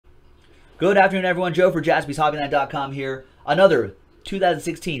Good afternoon, everyone. Joe for JaspysHobbyland.com here. Another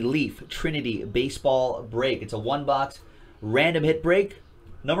 2016 Leaf Trinity baseball break. It's a one-box random hit break,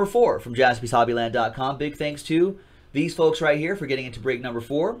 number 4 from JaspysHobbyland.com. Big thanks to these folks right here for getting into break number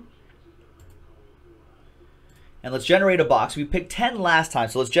 4. And let's generate a box. We picked 10 last time,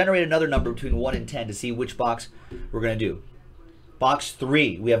 so let's generate another number between 1 and 10 to see which box we're going to do. Box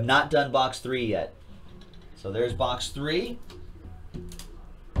 3. We have not done box 3 yet. So there's box 3.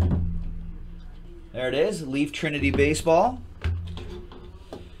 There it is, Leaf Trinity Baseball.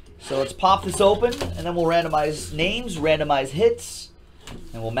 So let's pop this open, and then we'll randomize names, randomize hits,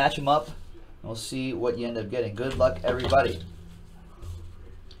 and we'll match them up, and we'll see what you end up getting. Good luck, everybody.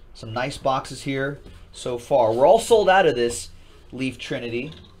 Some nice boxes here so far. We're all sold out of this Leaf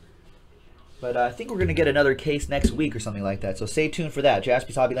Trinity, but I think we're going to get another case next week or something like that. So stay tuned for that,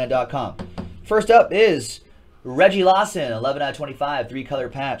 JaspysHobbyland.com. First up is Reggie Lawson, 11 out of 25, 3-color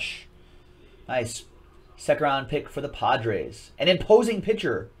patch. Nice. Second round pick for the Padres. An imposing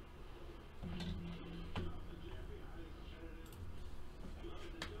pitcher.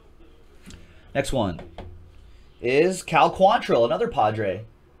 Next one is Cal Quantrill, another Padre.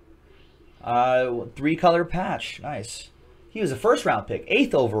 3-color patch. Nice. He was a first round pick,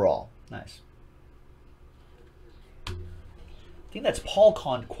 8th overall. Nice. I think that's Paul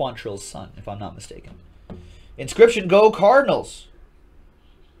Quantrill's son, if I'm not mistaken. Inscription, Go Cardinals.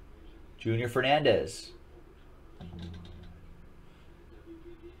 Junior Fernandez.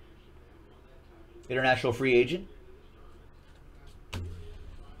 International free agent.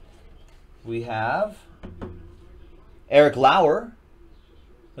 We have Eric Lauer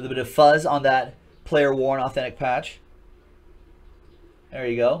with a bit of fuzz on that player worn authentic patch. There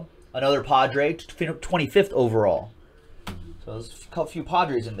you go. Another Padre, 25th overall. So there's a few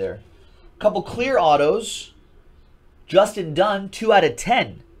Padres in there. A couple clear autos. Justin Dunn, 2 out of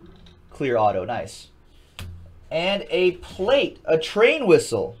 10. Clear auto, nice. And a plate, a train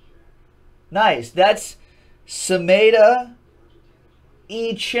whistle. Nice. That's Sameda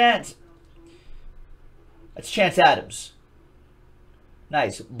E. Chance. That's Chance Adams.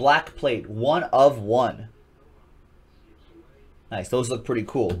 Nice. Black plate, 1 of 1. Nice. Those look pretty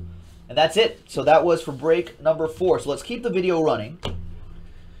cool. And that's it. So that was for break number 4. So let's keep the video running.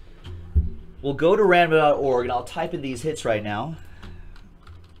 We'll go to random.org and I'll type in these hits right now.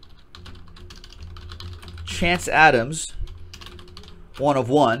 Chance Adams, 1 of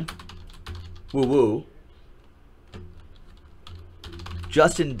 1. Woo woo.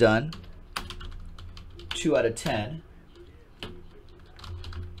 Justin Dunn, 2 out of 10.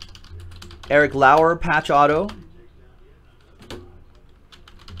 Eric Lauer, patch auto.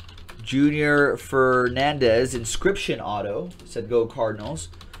 Junior Fernandez, inscription auto. Said Go Cardinals.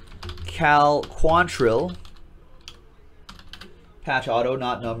 Cal Quantrill, patch auto,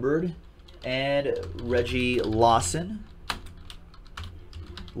 not numbered. And Reggie Lawson,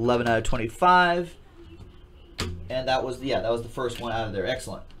 11 out of 25. And that was the first one out of there.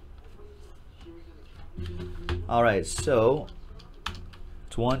 Excellent. All right, so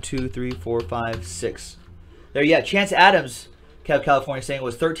it's 1, 2, 3, 4, 5, 6. There, yeah. Chance Adams, California saying,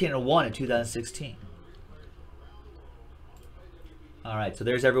 was 13 and 1 in 2016. All right, so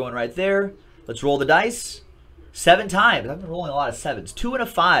there's everyone right there. Let's roll the dice. 7 times. I've been rolling a lot of 7s. 2 and a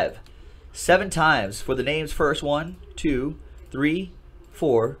 5. 7 times for the names first. 1, 2, 3,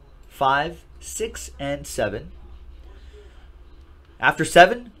 4, 5, 6, and 7. After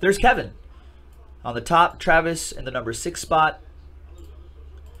 7, there's Kevin. On the top, Travis in the number 6 spot.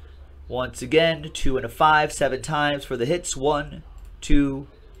 Once again, 2 and a 5, 7 times for the hits. 1, 2,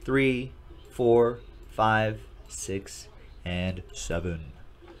 3, 4, 5, 6, and 7.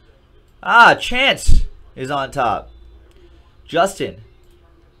 Ah, Chance is on top. Justin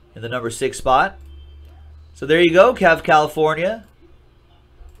in the number 6 spot. So there you go, Kev California.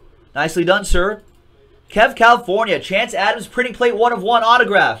 Nicely done, sir. Kev California, Chance Adams, printing plate 1 of 1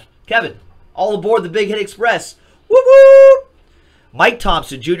 autograph. Kevin, all aboard the Big Hit Express. Woo woo! Mike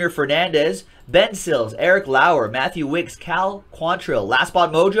Thompson, Junior Fernandez, Ben Sills, Eric Lauer, Matthew Wicks, Cal Quantrill, Last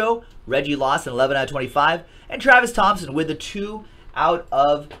Spot Mojo, Reggie Lawson, 11 out of 25, and Travis Thompson with the 2 out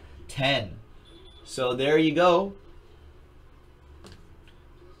of 10. So there you go.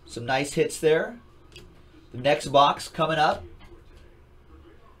 Some nice hits there. The next box coming up.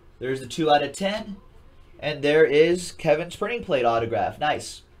 There's the 2 out of 10. And there is Kevin's printing plate autograph.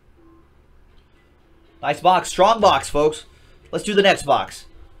 Nice. Nice box. Strong box, folks. Let's do the next box.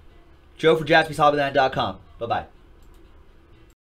 Joe for JaspysHobbyland.com. Bye-bye.